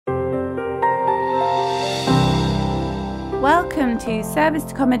Welcome to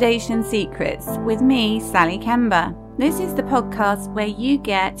Serviced Accommodation Secrets with me, Sally Kember. This is the podcast where you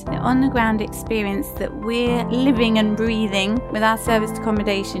get the on-the-ground experience that we're living and breathing with our serviced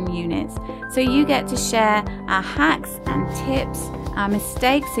accommodation units. So you get to share our hacks and tips, our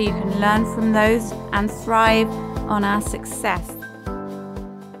mistakes, so you can learn from those and thrive on our success.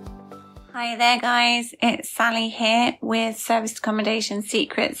 Hi there guys, it's Sally here with Serviced Accommodation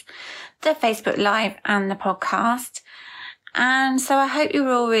Secrets, the Facebook Live and the podcast. And so I hope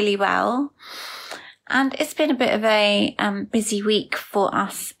you're all really well. And it's been a bit of a busy week for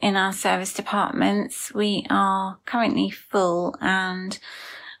us in our service departments. We are currently full and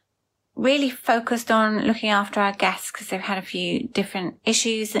really focused on looking after our guests because they've had a few different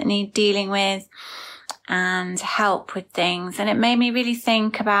issues that need dealing with and help with things. And it made me really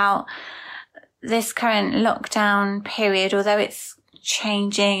think about this current lockdown period, although it's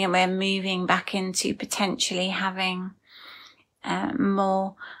changing and we're moving back into potentially having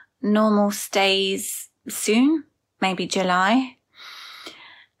more normal stays soon, maybe July.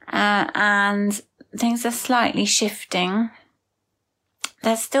 And things are slightly shifting.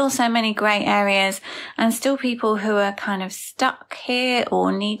 There's still so many grey areas and still people who are kind of stuck here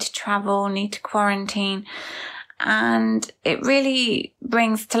or need to travel, need to quarantine. And it really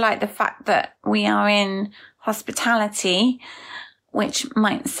brings to light the fact that we are in hospitality, which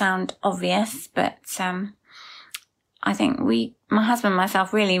might sound obvious, but I think my husband and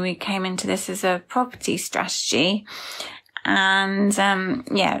myself, we came into this as a property strategy. And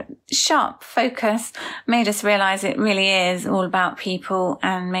sharp focus made us realise it really is all about people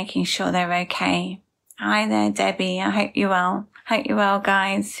and making sure they're okay. Hi there, Debbie. I hope you're well. Hope you're well,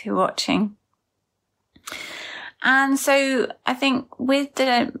 guys who are watching. And so I think with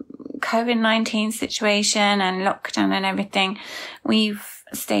the COVID-19 situation and lockdown and everything, we've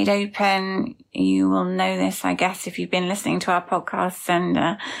stayed open. You will know this, I guess, if you've been listening to our podcasts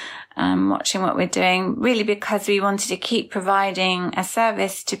and watching what we're doing, really because we wanted to keep providing a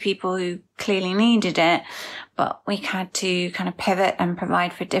service to people who clearly needed it, but we had to kind of pivot and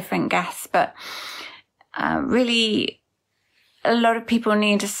provide for different guests. But really, a lot of people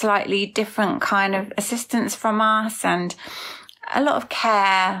need a slightly different kind of assistance from us and a lot of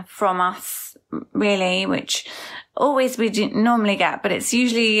care from us, really, which always we normally get, but it's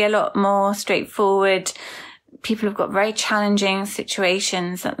usually a lot more straightforward. People have got very challenging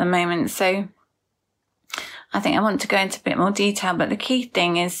situations at the moment. So I think I want to go into a bit more detail, but the key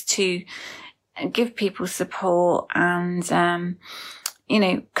thing is to give people support and,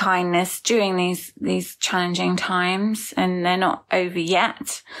 kindness during these challenging times, and they're not over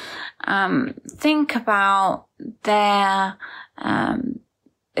yet. Think about their,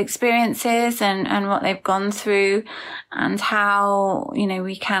 experiences and what they've gone through and how,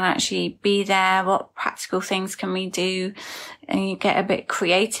 we can actually be there. What practical things can we do? And you get a bit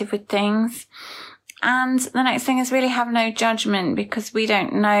creative with things. And the next thing is really have no judgment, because we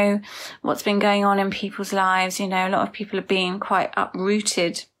don't know what's been going on in people's lives. A lot of people are being quite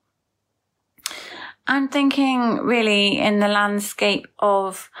uprooted. I'm thinking really in the landscape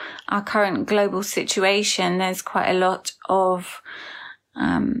of our current global situation, there's quite a lot of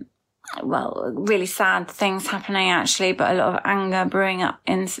really sad things happening actually, but a lot of anger brewing up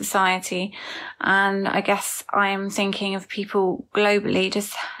in society. And I guess I'm thinking of people globally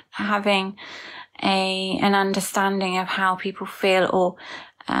just having an understanding of how people feel, or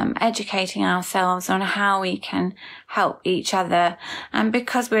educating ourselves on how we can help each other. And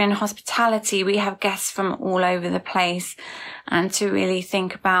because we're in hospitality, we have guests from all over the place, and to really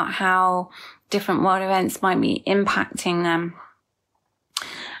think about how different world events might be impacting them.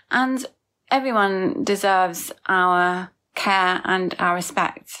 And everyone deserves our care and our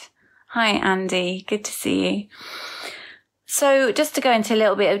respect. Hi, Andy. Good to see you. So just to go into a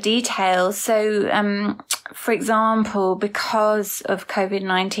little bit of detail. So, for example, because of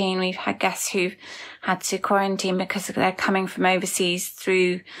COVID-19, we've had guests who've had to quarantine because they're coming from overseas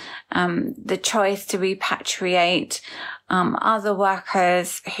through the choice to repatriate. Other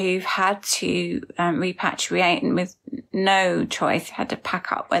workers who've had to repatriate and with no choice had to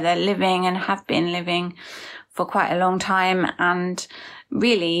pack up where they're living and have been living for quite a long time, and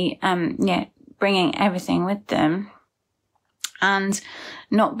really, bringing everything with them and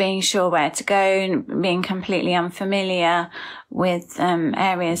not being sure where to go and being completely unfamiliar with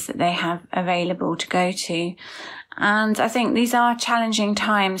areas that they have available to go to. And I think these are challenging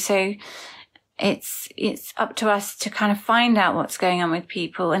times. So it's up to us to kind of find out what's going on with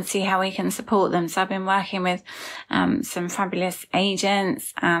people and see how we can support them. So I've been working with some fabulous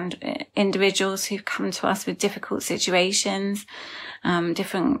agents and individuals who've come to us with difficult situations,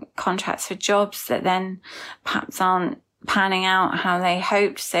 different contracts for jobs that then perhaps aren't panning out how they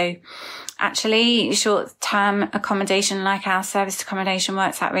hoped. So actually, short-term accommodation like our service accommodation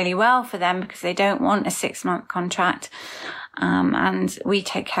works out really well for them because they don't want a 6-month contract. And we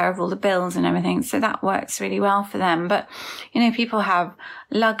take care of all the bills and everything. So that works really well for them. But, people have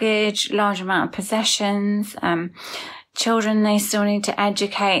luggage, large amount of possessions, children they still need to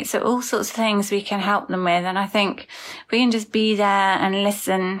educate. So all sorts of things we can help them with. And I think we can just be there and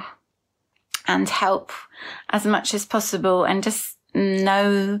listen and help as much as possible and just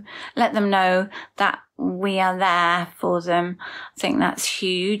let them know that we are there for them. I think that's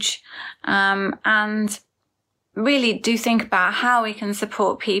huge. And really do think about how we can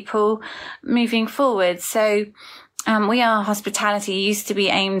support people moving forward. So, hospitality used to be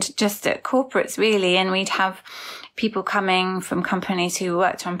aimed just at corporates really, and we'd have people coming from companies who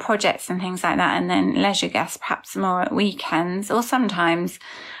worked on projects and things like that, and then leisure guests perhaps more at weekends or sometimes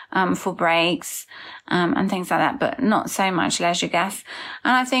for breaks and things like that, but not so much leisure guests.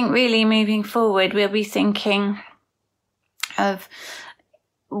 And I think really moving forward, we'll be thinking of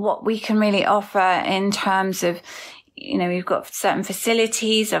what we can really offer in terms of, we've got certain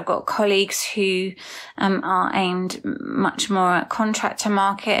facilities. I've got colleagues who are aimed much more at contractor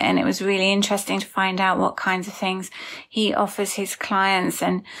market, and it was really interesting to find out what kinds of things he offers his clients,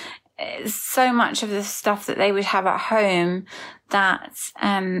 and so much of the stuff that they would have at home that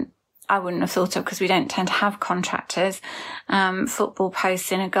I wouldn't have thought of because we don't tend to have contractors, football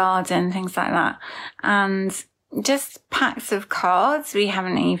posts in a garden, things like that, and just packs of cards. We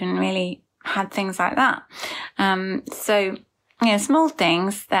haven't even really had things like that. So, small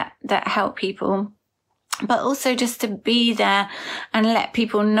things that help people, but also just to be there and let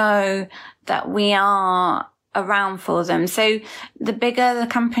people know that we are around for them. So the bigger the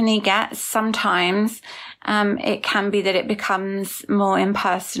company gets, sometimes it can be that it becomes more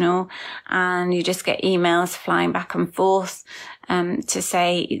impersonal and you just get emails flying back and forth to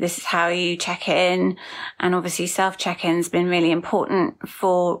say this is how you check in. And obviously self-check-in's been really important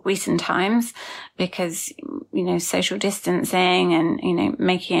for recent times because, social distancing and,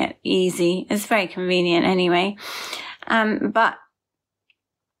 making it easy is very convenient anyway. But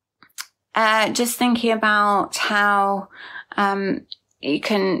just thinking about how you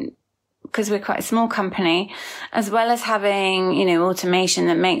can, because we're quite a small company, as well as having, automation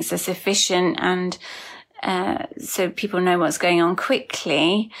that makes us efficient and so people know what's going on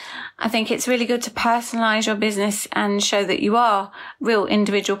quickly. I think it's really good to personalize your business and show that you are a real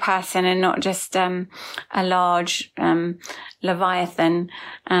individual person and not just a large leviathan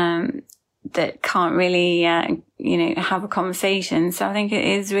that can't really, have a conversation. So I think it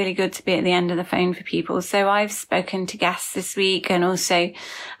is really good to be at the end of the phone for people. So I've spoken to guests this week, and also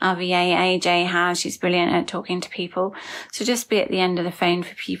our VA AJ has. She's brilliant at talking to people. So just be at the end of the phone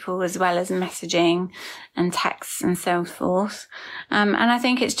for people, as well as messaging and texts and so forth. And I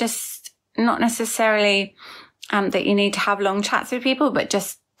think it's just not necessarily that you need to have long chats with people, but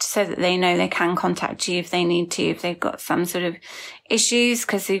just so that they know they can contact you if they need to, if they've got some sort of issues,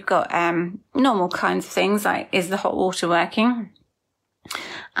 because you've got normal kinds of things like, is the hot water working?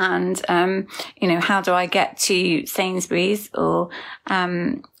 And, how do I get to Sainsbury's? Or,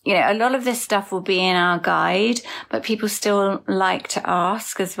 a lot of this stuff will be in our guide, but people still like to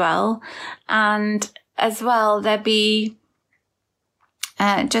ask as well. And as well, there'll be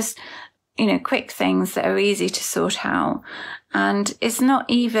just, quick things that are easy to sort out. And it's not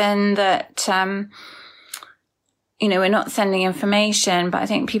even that, we're not sending information, but I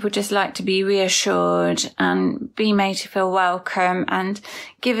think people just like to be reassured and be made to feel welcome and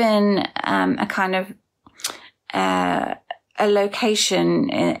given a kind of a location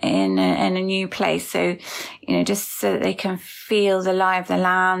in a new place. So, just so that they can feel the lie of the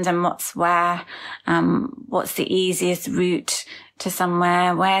land and what's where, what's the easiest route to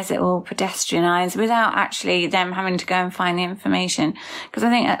somewhere, where's it all pedestrianised, without actually them having to go and find the information. Because I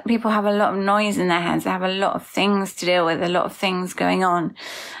think that people have a lot of noise in their heads. They have a lot of things to deal with, a lot of things going on,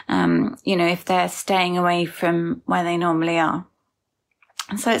 if they're staying away from where they normally are.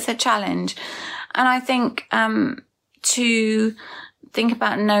 So it's a challenge. And I think to think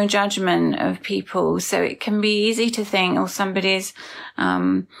about no judgment of people. So it can be easy to think, somebody's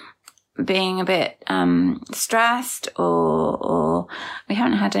being a bit stressed, or we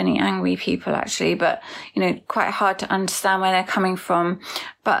haven't had any angry people actually, but quite hard to understand where they're coming from.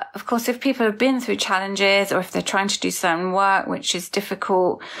 But of course, if people have been through challenges, or if they're trying to do certain work which is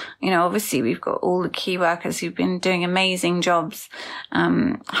difficult, obviously we've got all the key workers who've been doing amazing jobs.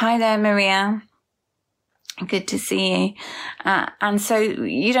 Hi there, Maria. Good to see you. And so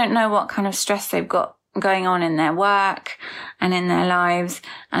you don't know what kind of stress they've got going on in their work and in their lives.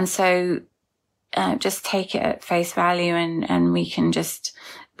 And so, just take it at face value, and we can just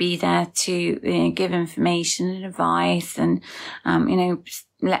be there to give information and advice, and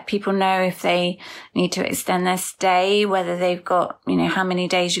let people know if they need to extend their stay, whether they've got, how many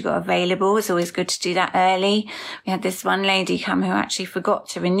days you've got available. It's always good to do that early. We had this one lady come who actually forgot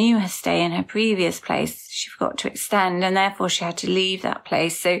to renew her stay in her previous place. She forgot to extend, and therefore she had to leave that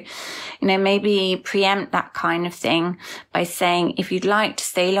place. So, maybe preempt that kind of thing by saying, if you'd like to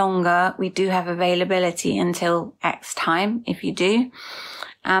stay longer, we do have availability until X time, if you do.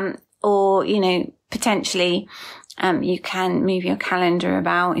 Or, potentially, you can move your calendar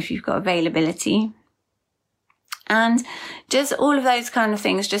about if you've got availability. And just all of those kind of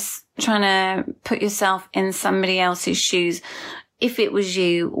things, just trying to put yourself in somebody else's shoes. If it was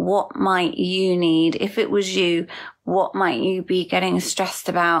you, what might you need? If it was you, what might you be getting stressed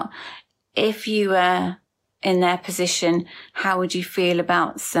about? If you were in their position, how would you feel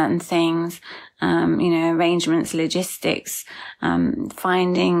about certain things? Arrangements, logistics,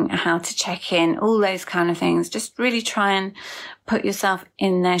 finding how to check in, all those kind of things. Just really try and put yourself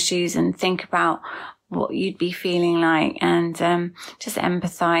in their shoes and think about what you'd be feeling like, and just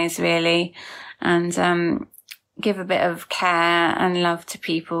empathize really, and give a bit of care and love to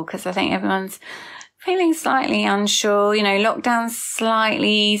people, because I think everyone's feeling slightly unsure. Lockdown's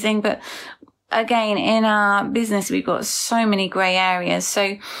slightly easing, but again, in our business, we've got so many grey areas.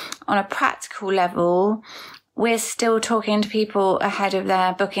 So on a practical level, we're still talking to people ahead of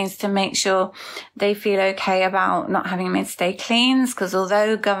their bookings to make sure they feel okay about not having mid-stay cleans, because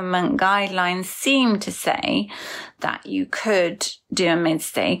although government guidelines seem to say that you could do a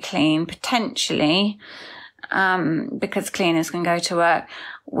mid-stay clean potentially, because cleaners can go to work,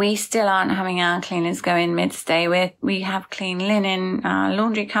 we still aren't having our cleaners go in mid-stay. We have Clean Linen,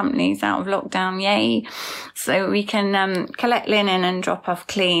 laundry companies out of lockdown, yay. So we can collect linen and drop off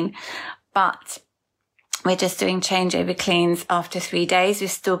clean. But we're just doing changeover cleans after 3 days.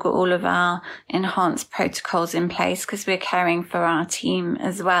 We've still got all of our enhanced protocols in place because we're caring for our team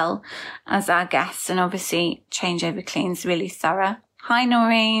as well as our guests. And obviously changeover cleans really thorough. Hi,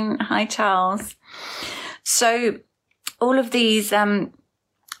 Noreen. Hi, Charles. So all of these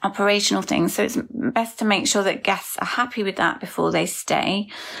operational things. So it's best to make sure that guests are happy with that before they stay.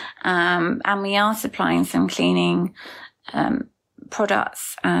 And we are supplying some cleaning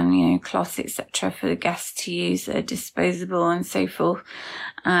products and, cloths, etc. for the guests to use that are disposable and so forth.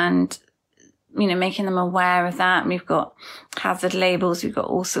 And, making them aware of that. We've got hazard labels. We've got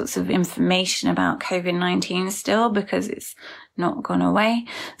all sorts of information about COVID-19 still, because it's not gone away.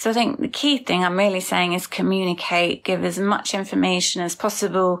 So I think the key thing I'm really saying is communicate, give as much information as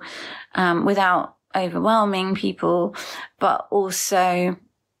possible, without overwhelming people, but also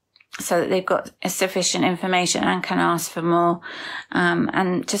so that they've got sufficient information and can ask for more,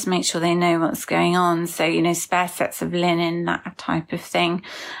 and just make sure they know what's going on. So, spare sets of linen, that type of thing.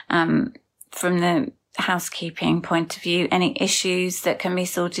 From the housekeeping point of view, any issues that can be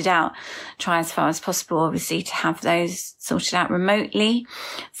sorted out, try as far as possible, obviously, to have those sorted out remotely.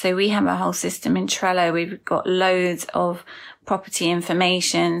 So we have a whole system in Trello. We've got loads of property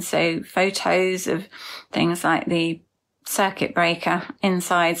information. So photos of things like the circuit breaker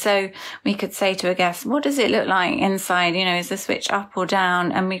inside. So we could say to a guest, what does it look like inside? Is the switch up or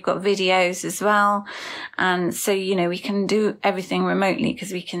down? And we've got videos as well. And so, we can do everything remotely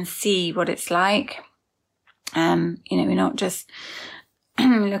because we can see what it's like. We're not just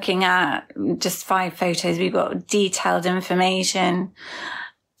looking at just 5 photos. We've got detailed information.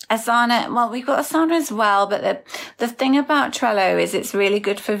 Asana, well, we've got Asana as well, but the thing about Trello is it's really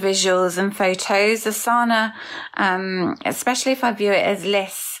good for visuals and photos. Asana, especially if I view it as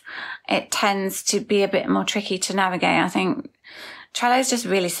lists, it tends to be a bit more tricky to navigate. I think Trello is just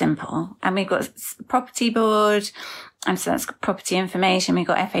really simple. And we've got property board, and so that's property information. We've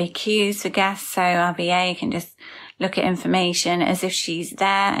got FAQs for guests, so our VA can just look at information as if she's there,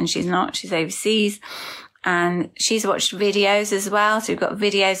 and she's not, she's overseas. And she's watched videos as well. So we've got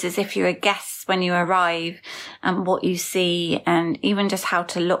videos as if you're a guest when you arrive, and what you see, and even just how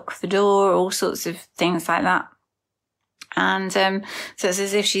to lock the door, all sorts of things like that. And so it's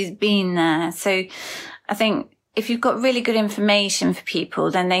as if she's been there. So I think if you've got really good information for people,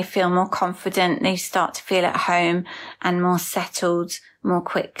 then they feel more confident. They start to feel at home and more settled more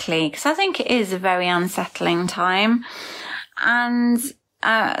quickly. Because I think it is a very unsettling time. And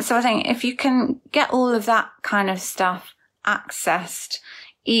so I think if you can get all of that kind of stuff accessed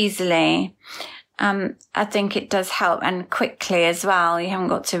easily, I think it does help, and quickly as well. You haven't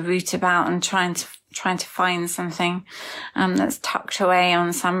got to root about and trying to find something that's tucked away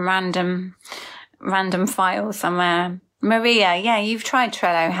on some random file somewhere. Maria, yeah, you've tried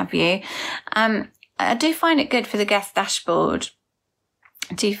Trello, have you? I do find it good for the guest dashboard.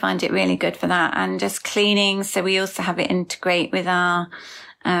 I do find it really good for that, and just cleaning. So we also have it integrate with our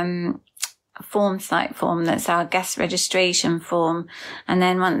site form, that's our guest registration form. And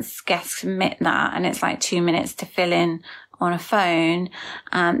then once guests submit that, and it's like 2 minutes to fill in on a phone,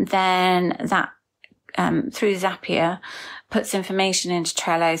 then that through Zapier puts information into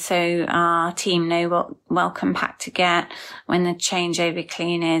Trello, so our team know what welcome pack to get, when the changeover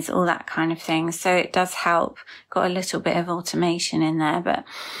clean is, all that kind of thing. So it does help. Got a little bit of automation in there, but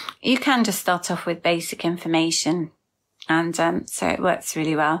you can just start off with basic information. And so it works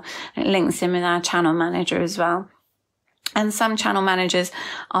really well. It links in with our channel manager as well. And some channel managers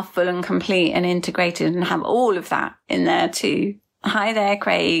are full and complete and integrated and have all of that in there too. Hi there,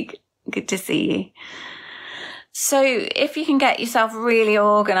 Craig. Good to see you. So if you can get yourself really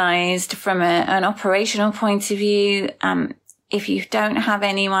organized from an operational point of view, if you don't have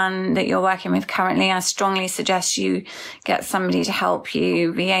anyone that you're working with currently, I strongly suggest you get somebody to help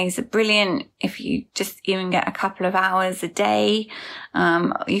you. VAs are brilliant. If you just even get a couple of hours a day,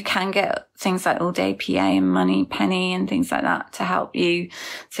 you can get things like All Day PA and Money Penny and things like that to help you,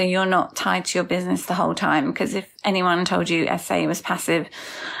 so you're not tied to your business the whole time. Because if anyone told you SA was passive,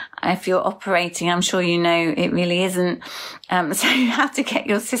 if you're operating, I'm sure you know it really isn't. So you have to get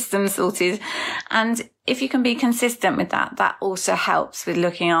your system sorted. And if you can be consistent with that, that also helps with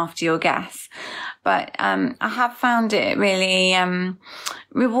looking after your guests. But I have found it really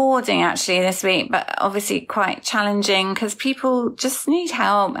rewarding actually this week, but obviously quite challenging, because people just need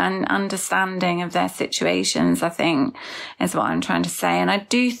help and understanding of their situations, I think, is what I'm trying to say. And I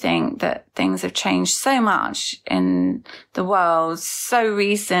do think that things have changed so much in the world so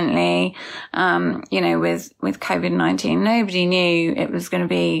recently, with COVID-19. Nobody knew it was going to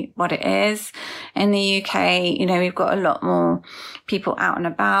be what it is. In the UK, we've got a lot more people out and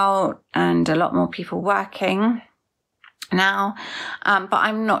about and a lot more people working now. But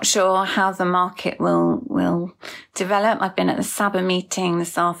I'm not sure how the market will develop. I've been at the SABA meeting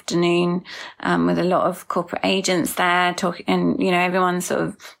this afternoon, with a lot of corporate agents there talking, and, everyone's sort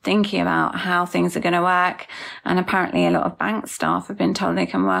of thinking about how things are going to work. And apparently a lot of bank staff have been told they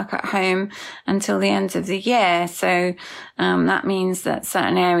can work at home until the end of the year. So, that means that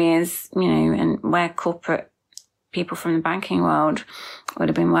certain areas, and where corporate people from the banking world would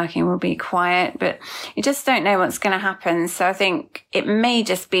have been working will be quiet, but you just don't know what's going to happen. So I think it may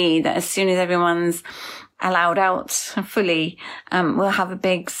just be that as soon as everyone's allowed out fully, we'll have a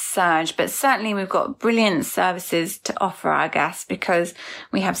big surge. But certainly we've got brilliant services to offer our guests, because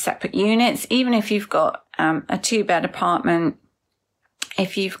we have separate units. Even if you've got a 2-bed apartment,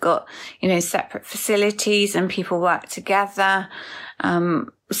 if you've got, separate facilities and people work together,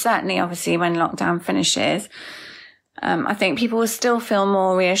 certainly obviously when lockdown finishes, I think people will still feel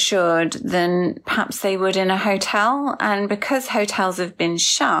more reassured than perhaps they would in a hotel. And because hotels have been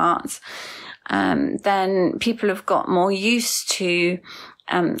shut, then people have got more used to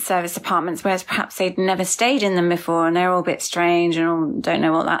service apartments, whereas perhaps they'd never stayed in them before, and they're all a bit strange and all, don't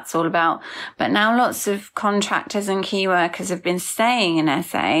know what that's all about. But now lots of contractors and key workers have been staying in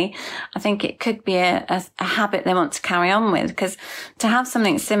SA. I think it could be a habit they want to carry on with, because to have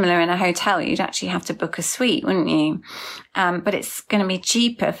something similar in a hotel, you'd actually have to book a suite, wouldn't you? But it's going to be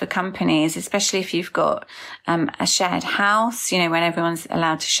cheaper for companies, especially if you've got a shared house, when everyone's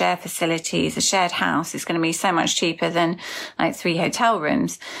allowed to share facilities. A shared house is going to be so much cheaper than like 3 hotel rooms.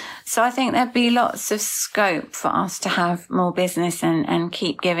 So I think there'd be lots of scope for us to have more business and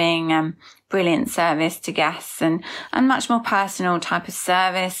keep giving brilliant service to guests and much more personal type of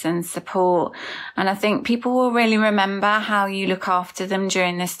service and support. And I think people will really remember how you look after them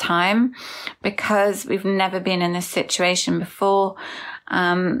during this time, because we've never been in this situation before.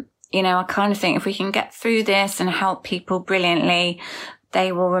 I kind of think if we can get through this and help people brilliantly,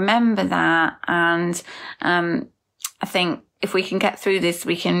 they will remember that. And I think if we can get through this,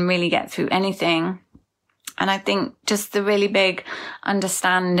 we can really get through anything. And I think just the really big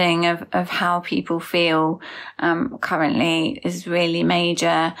understanding of how people feel currently is really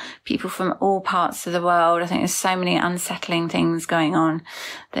major. People from all parts of the world. I think there's so many unsettling things going on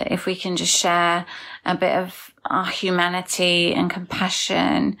that if we can just share a bit of our humanity and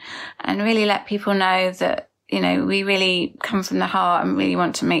compassion and really let people know that, we really come from the heart and really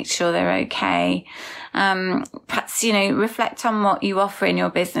want to make sure they're okay. Perhaps, reflect on what you offer in your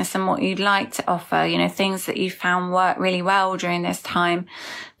business and what you'd like to offer, things that you found work really well during this time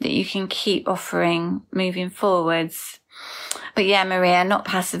that you can keep offering moving forwards. But yeah, Maria, not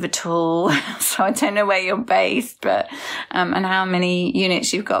passive at all. So I don't know where you're based, but, and how many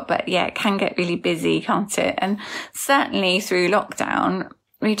units you've got, but yeah, it can get really busy, can't it? And certainly through lockdown,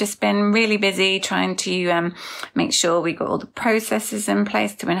 we've just been really busy trying to make sure we got all the processes in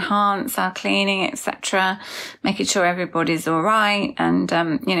place to enhance our cleaning, etc., making sure everybody's all right, and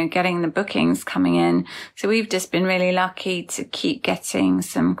getting the bookings coming in. So we've just been really lucky to keep getting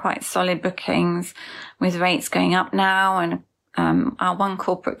some quite solid bookings, with rates going up now, and our one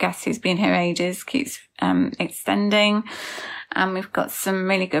corporate guest who's been here ages keeps extending, and we've got some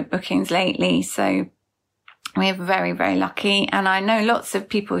really good bookings lately. So we're very, very lucky. And I know lots of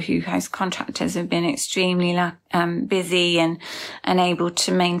people who host contractors have been extremely busy and able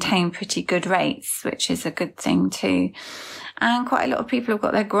to maintain pretty good rates, which is a good thing too. And quite a lot of people have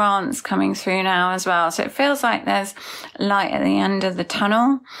got their grants coming through now as well. So it feels like there's light at the end of the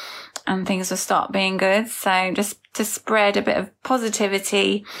tunnel and things will start being good. So just to spread a bit of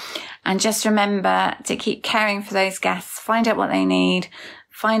positivity, and just remember to keep caring for those guests, find out what they need,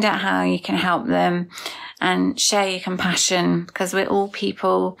 find out how you can help them, and share your compassion, because we're all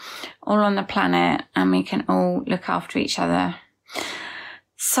people, all on the planet, and we can all look after each other.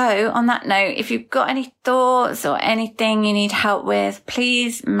 So on that note, if you've got any thoughts or anything you need help with,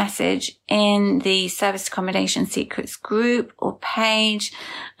 please message in the Service Accommodation Secrets group or page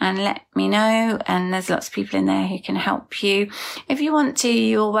and let me know. And there's lots of people in there who can help you. If you want to,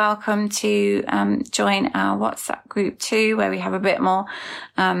 you're welcome to join our WhatsApp group too, where we have a bit more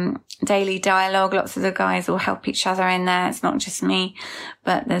daily dialogue. Lots of the guys will help each other in there. It's not just me,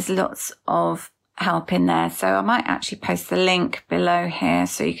 but there's lots of help in there. So I might actually post the link below here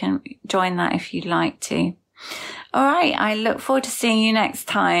so you can join that if you'd like to. All right. I look forward to seeing you next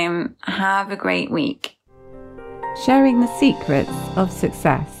time. Have a great week. Sharing the secrets of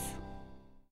success.